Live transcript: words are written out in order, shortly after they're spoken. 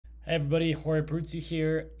Hey everybody, Horiprutsu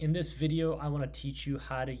here. In this video, I want to teach you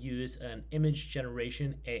how to use an image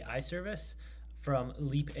generation AI service from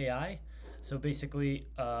Leap AI. So basically,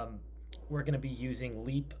 we're going to be using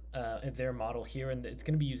Leap, their model here, and it's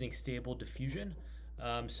going to be using Stable Diffusion.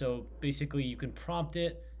 So basically, you can prompt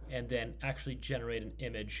it and then actually generate an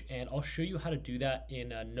image. And I'll show you how to do that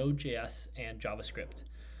in Node.js and JavaScript.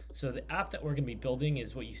 So the app that we're going to be building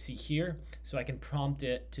is what you see here. So I can prompt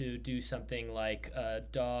it to do something like a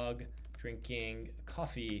dog drinking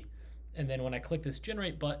coffee. And then when I click this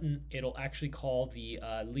generate button, it'll actually call the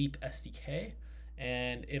Leap SDK,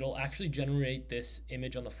 and it'll actually generate this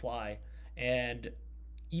image on the fly. And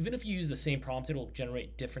even if you use the same prompt, it'll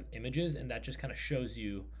generate different images, and that just kind of shows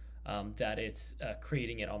you that it's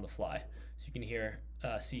creating it on the fly. So you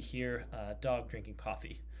can see here, dog drinking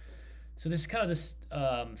coffee. So this is kind of this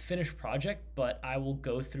finished project, but I will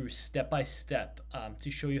go through step by step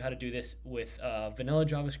to show you how to do this with vanilla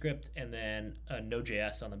JavaScript and then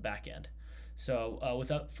Node.js on the back end. So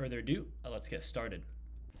without further ado, let's get started.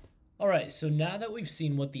 All right, so now that we've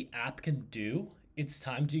seen what the app can do, it's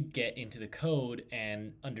time to get into the code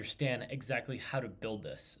and understand exactly how to build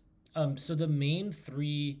this. So the main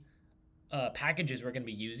three packages we're going to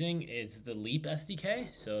be using is the Leap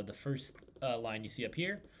SDK. So the first line you see up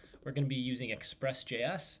here, we're going to be using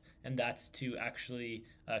Express.js, and that's to actually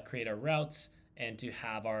create our routes and to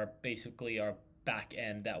have basically our back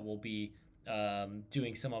end that will be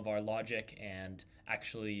doing some of our logic and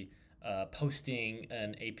actually posting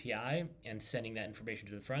an API and sending that information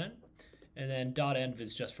to the front end. And then .env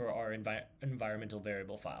is just for our environmental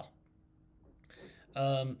variable file.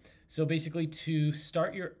 So basically, to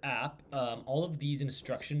start your app, all of these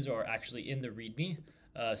instructions are actually in the README.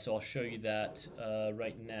 So I'll show you that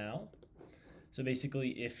right now. So basically,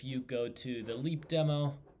 if you go to the Leap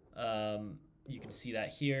demo, you can see that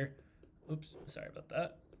here. Oops, sorry about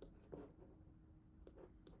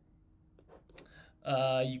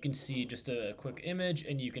that. You can see just a quick image,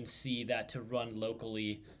 and you can see that to run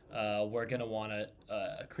locally, we're going to want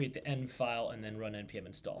to create the env file and then run npm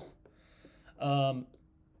install.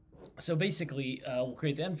 So basically, we'll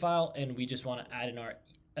create the env file, and we just want to add in our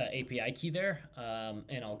API key there,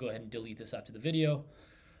 and I'll go ahead and delete this after the video.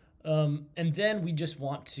 And then we just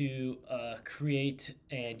want to create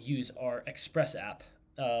and use our Express app.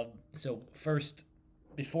 So first,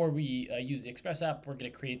 before we use the Express app, we're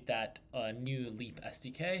going to create that new Leap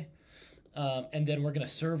SDK, and then we're going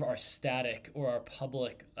to serve our static or our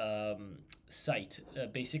public site.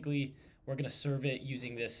 Basically, we're going to serve it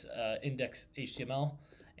using this index HTML,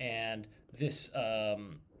 and this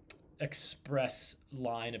Express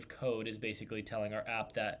line of code is basically telling our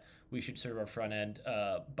app that we should serve our front end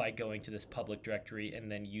by going to this public directory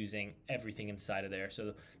and then using everything inside of there.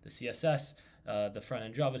 So the CSS, the front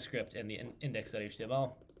end JavaScript, and the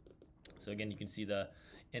index.html. So again, you can see the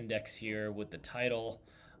index here with the title,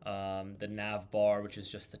 the nav bar, which is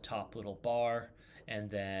just the top little bar, and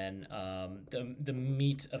then the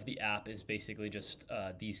meat of the app is basically just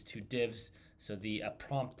these two divs. So the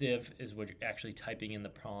prompt div is what you're actually typing in the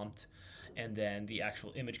prompt, and then the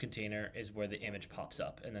actual image container is where the image pops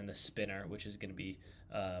up, and then the spinner, which is going to be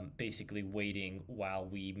basically waiting while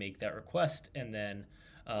we make that request. And then,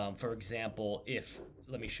 for example,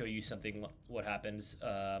 let me show you something, what happens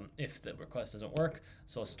if the request doesn't work.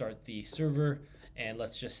 So I'll start the server, and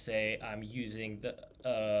let's just say I'm using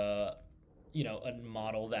the a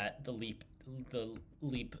model that the Leap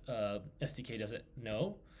SDK doesn't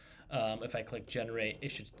know. If I click generate,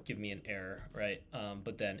 it should give me an error, right?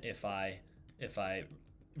 But then if I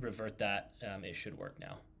revert that, it should work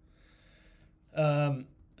now.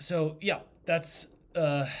 So yeah, that's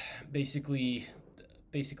basically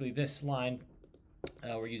this line.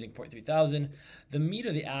 We're using port 3000. The meat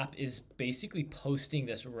of the app is basically posting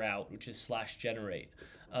this route, which is /generate.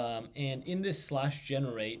 And in this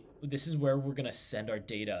 /generate, this is where we're going to send our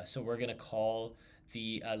data. So we're going to call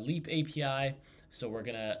the Leap API. So we're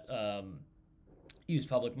going to use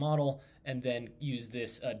public model and then use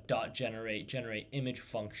this generate image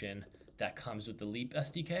function that comes with the Leap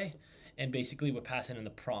SDK. And basically, we're passing in the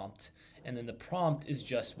prompt. And then the prompt is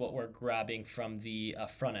just what we're grabbing from the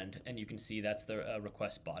front end. And you can see that's the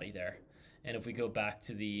request body there. And if we go back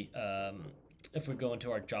to if we go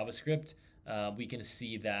into our JavaScript, we can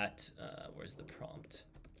see that, where's the prompt?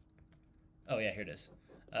 Oh yeah, here it is.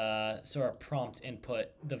 So our prompt input,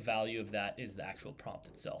 the value of that is the actual prompt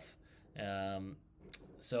itself.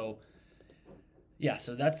 So yeah,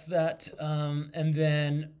 so that's that. And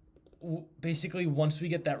then basically once we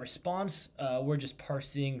get that response, we're just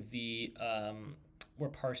parsing the we're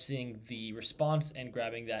parsing the response and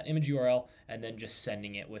grabbing that image URL and then just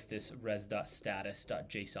sending it with this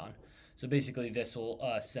res.status.json. So basically this will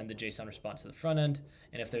send the JSON response to the front end,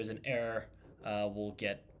 and if there's an error, we'll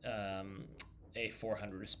get a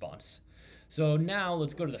 400 response. So now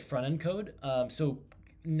let's go to the front end code. So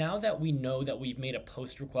now that we know that we've made a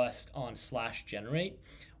post request on /generate,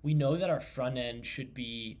 we know that our front end should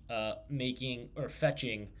be making or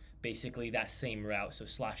fetching basically that same route, so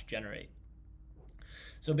 /generate.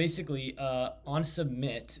 So basically on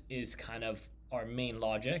submit is kind of our main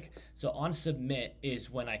logic. So on submit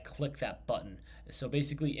is when I click that button. So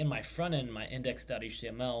basically in my front end, my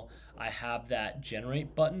index.html, I have that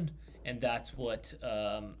generate button, and that's what,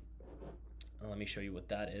 let me show you what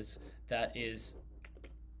that is.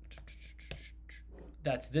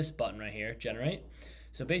 That's this button right here, generate.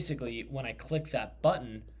 So basically when I click that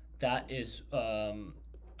button, that is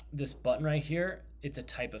this button right here, it's a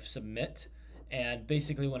type of submit. And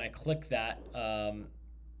basically when I click that,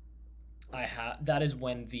 that is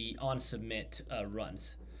when the on submit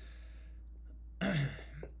runs.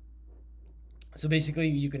 So basically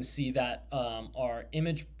you can see that our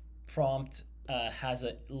image prompt has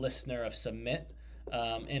a listener of submit,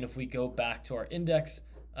 and if we go back to our index,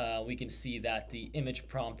 we can see that the image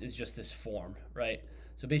prompt is just this form, right?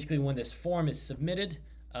 So basically when this form is submitted,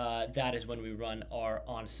 that is when we run our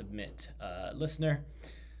on submit listener.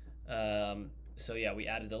 So yeah, we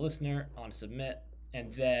added the listener on submit,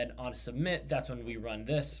 and then on submit, that's when we run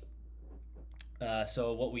this.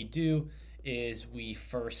 So what we do is we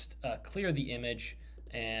first clear the image,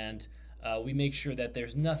 and we make sure that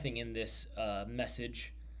there's nothing in this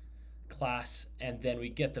message class, and then we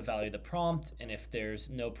get the value of the prompt, and if there's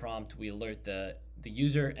no prompt, we alert the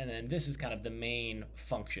user, and then this is kind of the main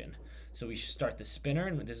function. So we start the spinner,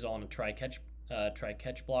 and this is all in a try catch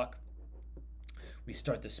block. We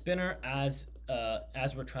start the spinner as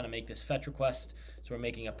we're trying to make this fetch request. So we're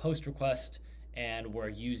making a post request, and we're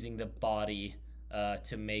using the body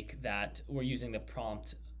to make that. We're using the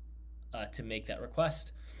prompt to make that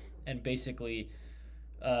request, and basically,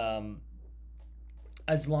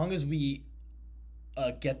 as long as we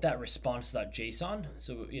get that response.json,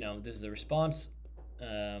 so this is the response.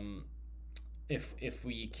 If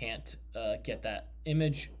we can't get that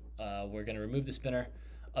image, we're going to remove the spinner.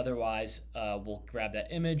 Otherwise, we'll grab that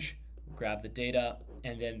image, grab the data,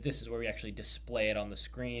 and then this is where we actually display it on the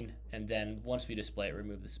screen. And then once we display it,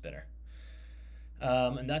 remove the spinner.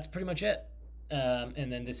 And that's pretty much it.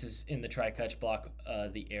 And then this is in the try catch block,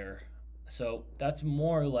 the error. So that's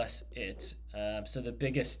more or less it. So the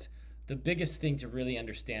biggest thing to really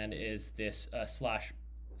understand is this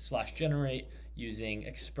 /generate using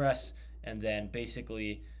Express, and then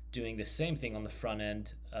basically doing the same thing on the front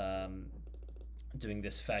end, doing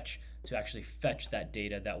this fetch to actually fetch that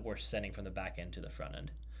data that we're sending from the back end to the front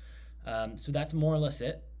end. So that's more or less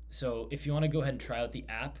it. So if you want to go ahead and try out the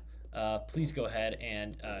app, please go ahead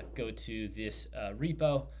and go to this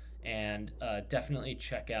repo and definitely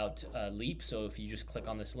check out Leap. So if you just click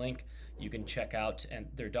on this link, you can check out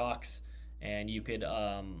their docs, and you could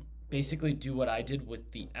basically do what I did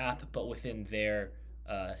with the app, but within their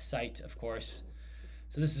site, of course.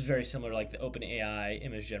 So this is very similar, like the OpenAI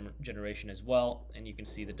image generation as well, and you can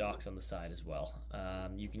see the docs on the side as well.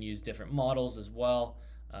 You can use different models as well.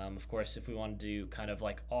 Of course, if we wanted to kind of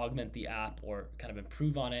like augment the app or kind of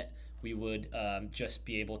improve on it, we would just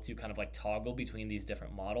be able to kind of like toggle between these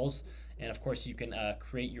different models. And of course, you can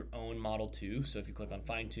create your own model too. So if you click on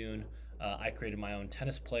fine tune, I created my own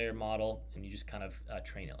tennis player model, and you just kind of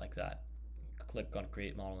train it like that. Click on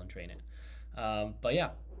create model and train it. But yeah.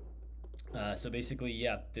 So basically,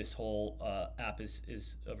 yeah, this whole app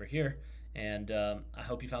is over here, and I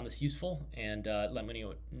hope you found this useful, and let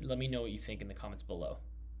me know what you think in the comments below.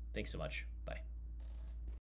 Thanks so much.